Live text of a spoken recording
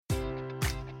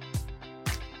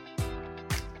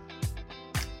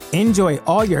Enjoy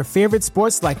all your favorite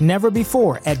sports like never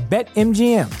before at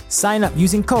BetMGM. Sign up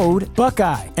using code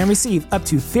Buckeye and receive up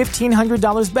to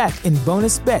 $1,500 back in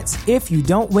bonus bets if you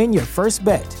don't win your first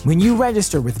bet. When you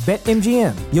register with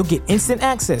BetMGM, you'll get instant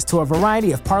access to a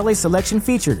variety of parlay selection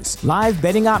features, live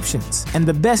betting options, and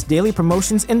the best daily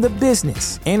promotions in the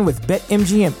business. And with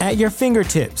BetMGM at your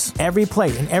fingertips, every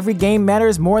play and every game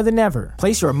matters more than ever.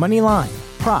 Place your money line,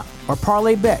 prop, or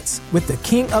parlay bets with the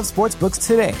king of sportsbooks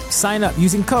today. Sign up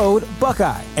using code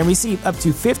Buckeye and receive up to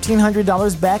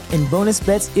 $1,500 back in bonus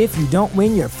bets if you don't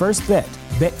win your first bet.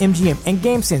 BetMGM and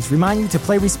GameSense remind you to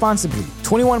play responsibly.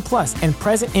 21 plus and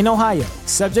present in Ohio,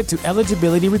 subject to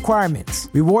eligibility requirements.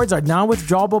 Rewards are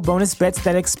non-withdrawable bonus bets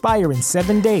that expire in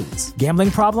 7 days. Gambling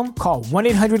problem? Call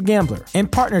 1-800-GAMBLER. In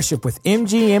partnership with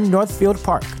MGM Northfield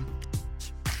Park.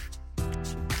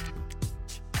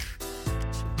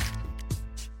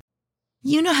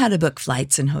 You know how to book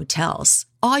flights and hotels.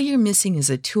 All you're missing is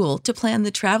a tool to plan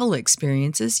the travel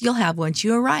experiences you'll have once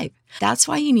you arrive. That's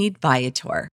why you need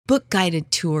Viator. Book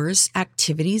guided tours,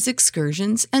 activities,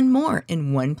 excursions, and more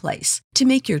in one place to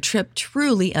make your trip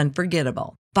truly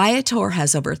unforgettable. Viator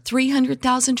has over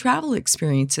 300,000 travel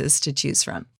experiences to choose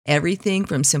from. Everything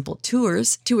from simple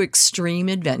tours to extreme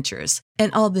adventures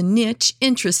and all the niche,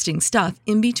 interesting stuff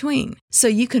in between. So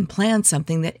you can plan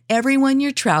something that everyone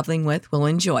you're traveling with will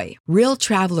enjoy. Real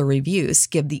traveler reviews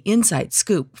give the inside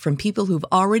scoop from people who've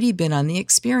already been on the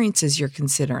experiences you're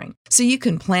considering. So you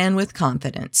can plan with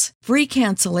confidence. Free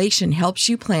cancellation helps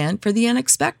you plan for the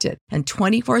unexpected. And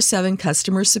 24/7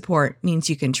 customer support means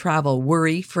you can travel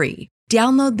worry-free.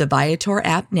 Download the Viator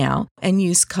app now and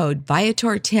use code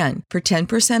Viator10 for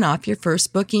 10% off your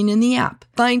first booking in the app.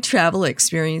 Find travel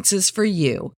experiences for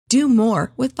you. Do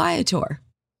more with Viator.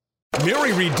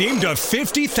 Mary redeemed a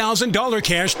 $50,000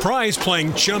 cash prize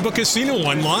playing Chumba Casino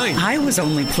online. I was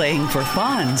only playing for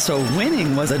fun, so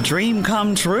winning was a dream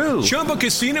come true. Chumba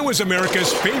Casino is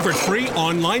America's favorite free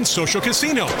online social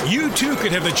casino. You too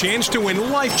could have the chance to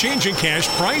win life-changing cash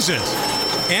prizes.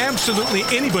 Absolutely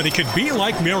anybody could be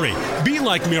like Mary. Be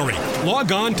like Mary.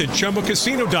 Log on to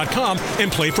ChumbaCasino.com and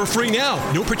play for free now.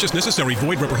 No purchase necessary.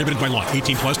 Void where prohibited by law.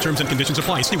 18 plus terms and conditions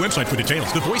apply. See website for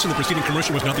details. The voice in the preceding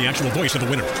commercial was not the actual voice of the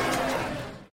winner.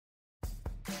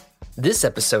 This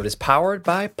episode is powered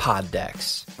by Pod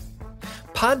Decks.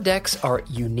 Pod Decks are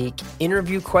unique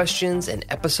interview questions and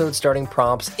episode starting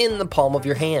prompts in the palm of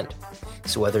your hand.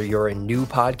 So whether you're a new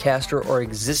podcaster or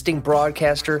existing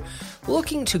broadcaster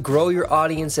looking to grow your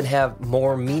audience and have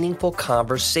more meaningful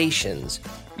conversations,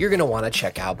 you're going to want to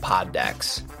check out Pod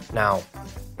Decks. Now,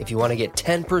 if you want to get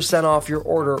 10% off your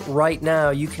order right now,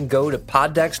 you can go to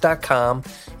poddecks.com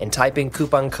and type in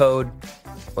coupon code,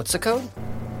 what's the code?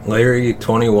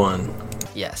 Larry21.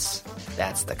 Yes,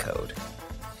 that's the code.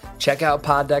 Check out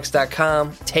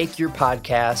poddecks.com. Take your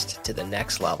podcast to the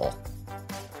next level.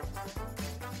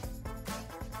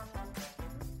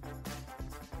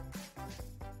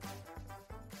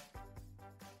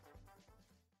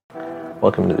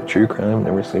 Welcome to the True Crime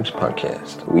Never Sleeps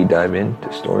podcast. We dive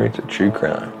into stories of true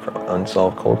crime, from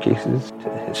unsolved cold cases to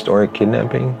historic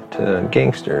kidnapping to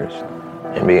gangsters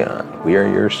and beyond. We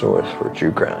are your source for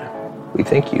true crime. We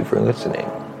thank you for listening.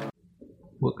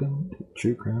 Welcome to the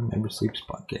True Crime Never Sleeps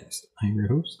podcast. I'm your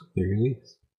host, Larry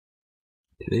Lees.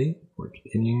 Today, we're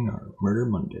continuing our Murder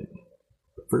Monday.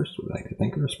 But first, we'd like to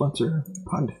thank our sponsor,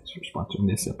 Poddex, for sponsoring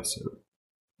this episode.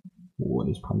 What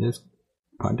is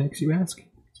Poddex, you ask?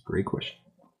 It's a great question.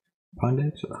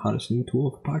 Poddex are the hottest new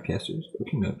tool for podcasters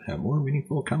looking to have more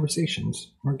meaningful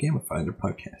conversations or gamify their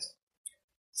podcast.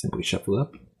 Simply shuffle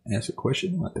up, ask a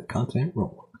question, and let the content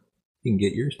roll. You can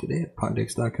get yours today at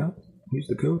poddex.com. Use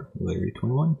the code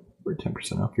Larry21 for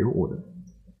 10% off your order.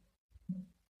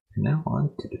 And now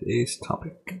on to today's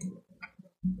topic.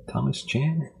 Thomas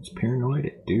Chan is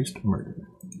paranoid-induced murder.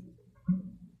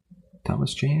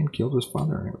 Thomas Chan killed his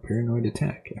father in a paranoid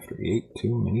attack after he ate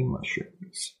too many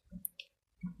mushrooms.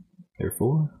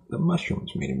 Therefore, the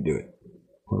mushrooms made him do it.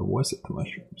 Or was it the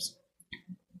mushrooms?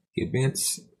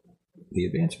 The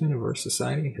advancement of our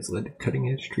society has led to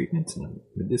cutting-edge treatments in the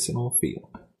medicinal field.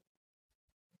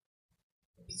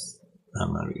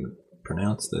 I'm not going to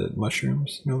pronounce the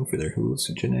mushrooms, known for their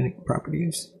hallucinogenic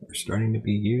properties, are starting to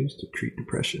be used to treat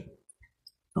depression.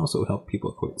 And also help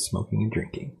people quit smoking and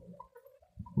drinking.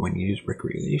 When used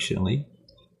recreationally,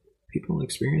 people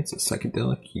experience a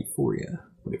psychedelic euphoria,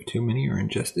 but if too many are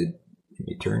ingested, it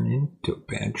may turn into a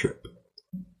bad trip.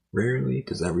 Rarely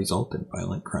does that result in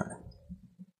violent crime.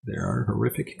 There are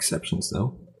horrific exceptions,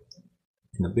 though.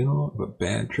 In the middle of a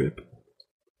bad trip,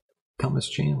 Thomas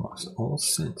Chan lost all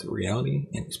sense of reality,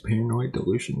 and his paranoid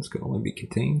delusions could only be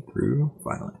contained through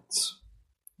violence.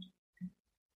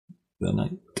 The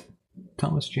night.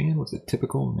 Thomas Chan was a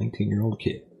typical 19-year-old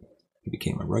kid. He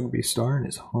became a rugby star in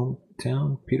his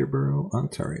hometown, Peterborough,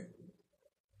 Ontario,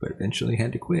 but eventually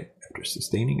had to quit after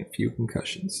sustaining a few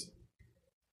concussions.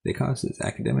 They caused his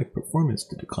academic performance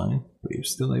to decline, but he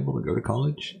was still able to go to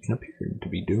college and appeared to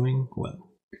be doing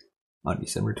well. On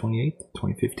December 28,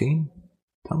 2015,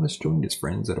 Thomas joined his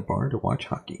friends at a bar to watch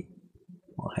hockey.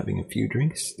 While having a few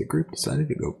drinks, the group decided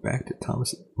to go back to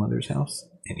Thomas' mother's house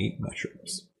and eat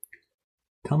mushrooms.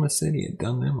 Thomas said he had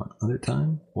done them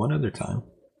one other time,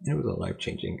 and it was a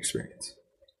life-changing experience.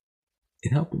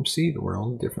 It helped him see the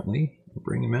world differently and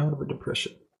bring him out of a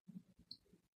depression.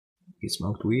 He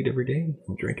smoked weed every day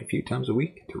and drank a few times a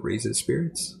week to raise his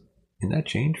spirits, and that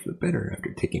changed for the better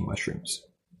after taking mushrooms.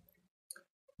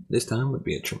 This time would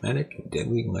be a traumatic and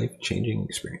deadly life-changing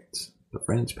experience. The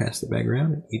friends passed the bag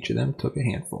around and each of them took a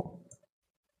handful.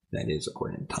 That is,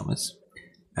 according to Thomas.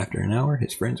 After an hour,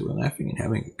 his friends were laughing and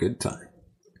having a good time.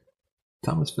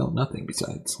 Thomas felt nothing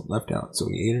besides left out, so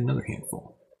he ate another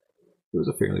handful. He was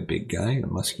a fairly big guy and a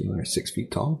muscular 6 feet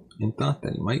tall, and thought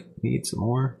that he might need some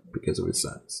more because of his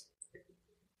size.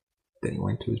 Then he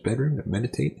went to his bedroom to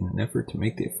meditate in an effort to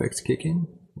make the effects kick in,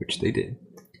 which they did.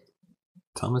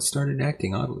 Thomas started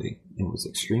acting oddly and was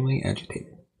extremely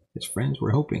agitated. His friends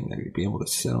were hoping that he'd be able to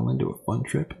settle into a fun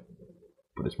trip,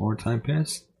 but as more time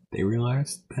passed, they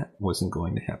realized that wasn't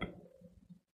going to happen.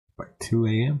 By 2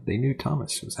 a.m., they knew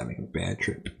Thomas was having a bad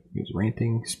trip. He was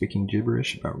ranting, speaking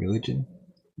gibberish about religion,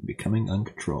 and becoming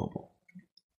uncontrollable.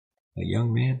 A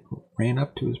young man ran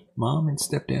up to his mom and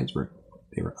stepdad's room.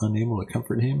 They were unable to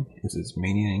comfort him as his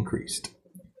mania increased.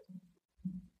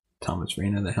 Thomas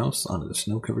ran out of the house onto the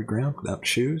snow-covered ground without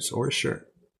shoes or a shirt.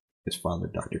 His father,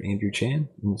 Dr. Andrew Chan,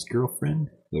 and his girlfriend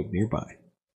lived nearby.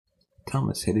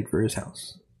 Thomas headed for his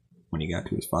house. When he got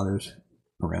to his father's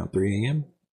around 3 a.m.,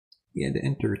 he had to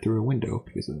enter through a window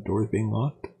because of the doors being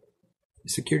locked. The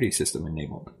security system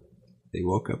enabled. They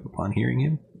woke up upon hearing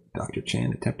him. Dr.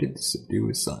 Chan attempted to subdue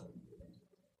his son.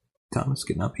 Thomas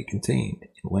could not be contained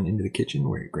and went into the kitchen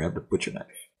where he grabbed a butcher knife.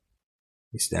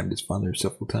 He stabbed his father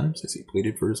several times as he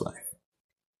pleaded for his life,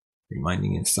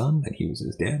 reminding his son that he was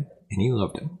his dad and he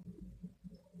loved him.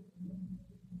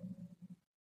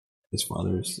 His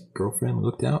father's girlfriend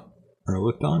looked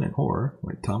on in horror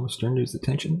when Thomas turned his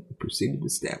attention and proceeded to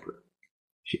stab her.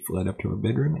 She fled up to her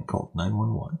bedroom and called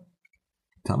 911.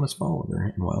 Thomas followed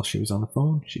her, and while she was on the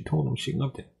phone, she told him she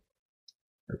loved him.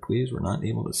 Her pleas were not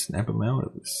able to snap him out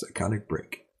of his psychotic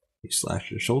break. He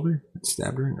slashed her shoulder and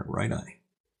stabbed her in her right eye.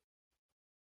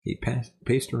 He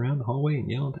paced around the hallway and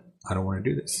yelled, "I don't want to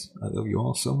do this. I love you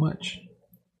all so much.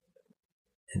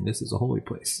 And this is a holy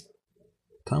place."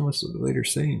 Thomas would later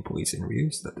say in police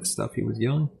interviews that the stuff he was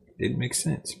yelling didn't make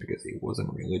sense because he wasn't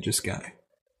a religious guy.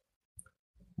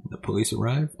 When the police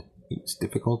arrived, he was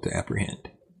difficult to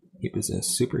apprehend. He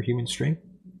possessed superhuman strength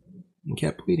and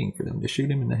kept pleading for them to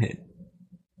shoot him in the head.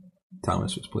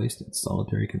 Thomas was placed in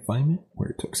solitary confinement, where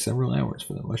it took several hours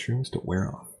for the mushrooms to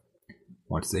wear off.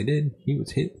 Once they did, he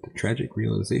was hit with the tragic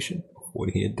realization of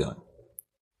what he had done.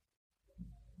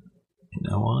 And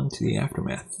now on to the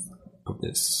aftermath of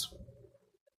this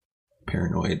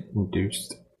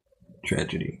paranoid-induced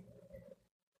tragedy.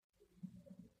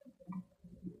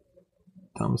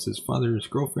 Thomas's father's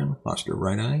girlfriend lost her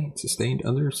right eye and sustained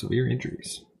other severe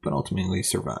injuries, but ultimately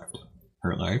survived.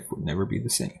 Her life would never be the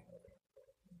same.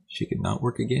 She could not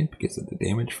work again because of the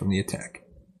damage from the attack.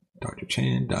 Dr.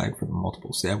 Chan died from the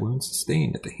multiple stab wounds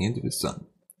sustained at the hands of his son.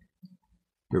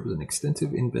 There was an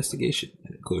extensive investigation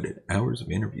that included hours of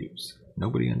interviews.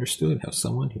 Nobody understood how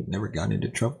someone who had never gotten into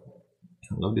trouble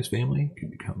and loved his family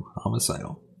could become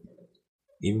homicidal.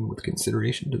 Even with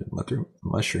consideration to the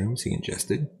mushrooms he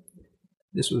ingested,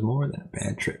 this was more than a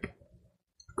bad trip.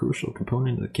 A crucial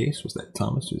component of the case was that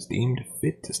Thomas was deemed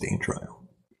fit to stand trial.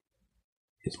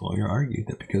 His lawyer argued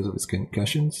that because of his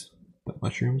concussions, the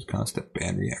mushrooms caused a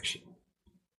bad reaction.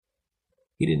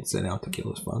 He didn't set out to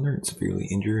kill his father and severely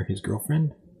injure his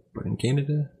girlfriend, but in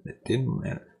Canada, that didn't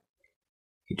matter.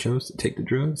 He chose to take the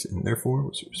drugs and therefore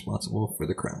was responsible for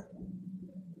the crime.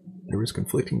 There was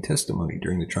conflicting testimony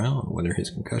during the trial on whether his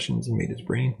concussions made his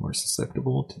brain more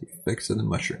susceptible to the effects of the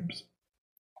mushrooms.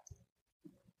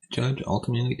 The judge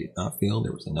ultimately did not feel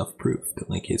there was enough proof to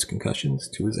link his concussions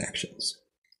to his actions.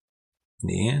 In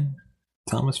the end,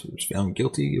 Thomas was found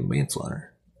guilty of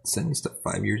manslaughter and sentenced to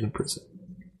 5 years in prison.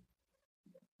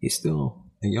 He's still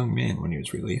a young man when he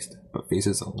was released, but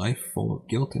faces a life full of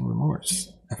guilt and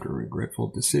remorse after a regretful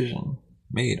decision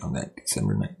made on that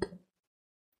December night.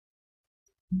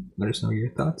 Let us know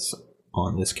your thoughts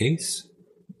on this case.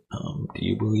 Do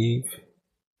you believe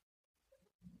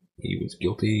he was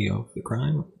guilty of the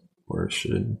crime, or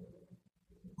should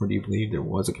Or do you believe there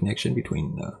was a connection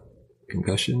between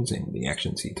concussions and the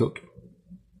actions he took?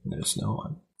 Let us know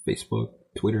on Facebook,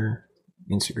 Twitter,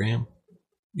 Instagram,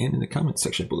 and in the comments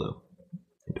section below.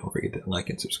 And don't forget to like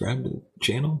and subscribe to the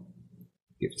channel.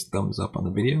 Give us a thumbs up on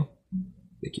the video.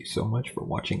 Thank you so much for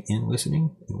watching and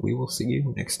listening, and we will see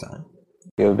you next time.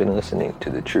 You have been listening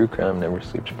to the True Crime Never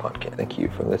Sleeps podcast. Thank you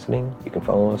for listening. You can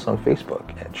follow us on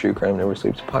Facebook at True Crime Never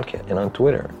Sleeps podcast and on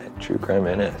Twitter at True Crime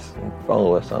NS. And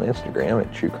follow us on Instagram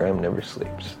at True Crime Never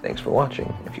Sleeps. Thanks for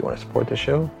watching. If you want to support the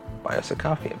show, buy us a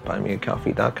coffee at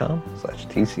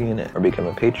buymeacoffee.com/TCNN or become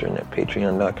a patron at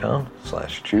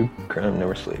patreon.com/True Crime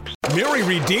Never Sleeps. Mary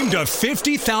redeemed a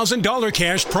 $50,000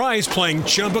 cash prize playing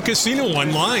Chumba Casino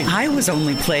online. I was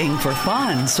only playing for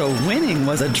fun, so winning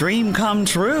was a dream come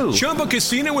true. Chumba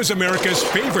Casino is America's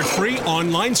favorite free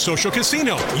online social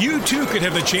casino. You too could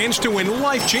have the chance to win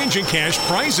life-changing cash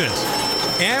prizes.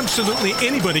 Absolutely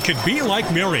anybody could be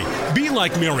like Mary. Be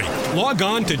like Mary. Log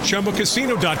on to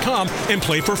ChumbaCasino.com and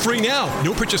play for free now.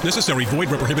 No purchase necessary. Void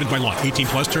where prohibited by law. 18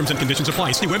 plus terms and conditions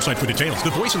apply. See website for details.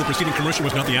 The voice in the preceding commercial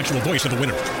was not the actual voice of the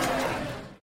winner.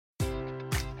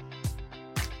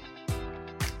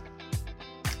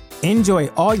 Enjoy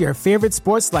all your favorite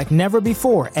sports like never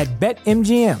before at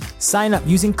BetMGM. Sign up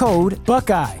using code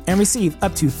Buckeye and receive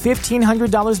up to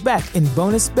 $1,500 back in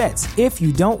bonus bets if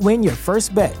you don't win your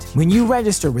first bet. When you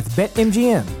register with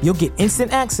BetMGM, you'll get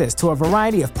instant access to a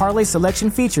variety of parlay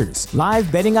selection features,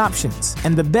 live betting options,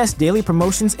 and the best daily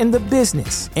promotions in the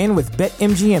business. And with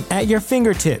BetMGM at your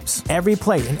fingertips, every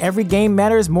play and every game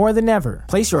matters more than ever.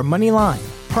 Place your money line,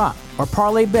 prop, or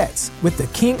parlay bets with the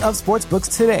king of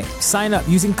sportsbooks today. Sign up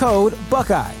using code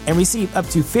Buckeye and receive up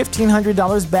to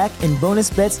 $1,500 back in bonus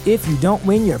bets if you don't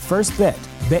win your first bet.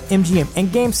 BetMGM and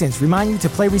GameSense remind you to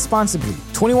play responsibly.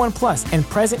 21 plus and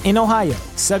present in Ohio,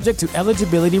 subject to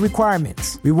eligibility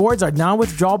requirements. Rewards are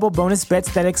non-withdrawable bonus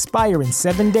bets that expire in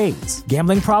 7 days.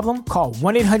 Gambling problem? Call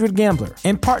 1-800-GAMBLER.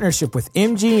 In partnership with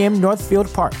MGM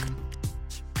Northfield Park.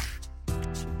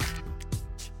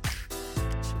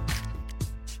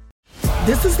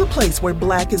 This is the place where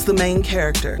Black is the main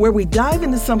character, where we dive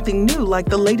into something new like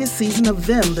the latest season of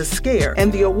Them, The Scare,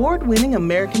 and the award-winning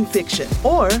American Fiction.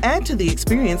 Or add to the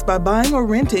experience by buying or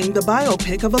renting the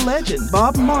biopic of a legend,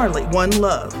 Bob Marley, One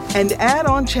Love. And add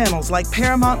on channels like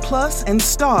Paramount Plus and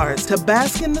Stars to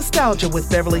bask in nostalgia with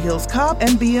Beverly Hills Cop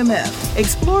and BMF.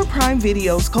 Explore Prime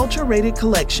Video's culture-rated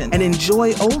collection and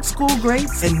enjoy old school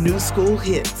greats and new school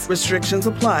hits. Restrictions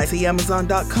apply. See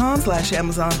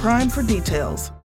Amazon.com/Amazon Prime for details.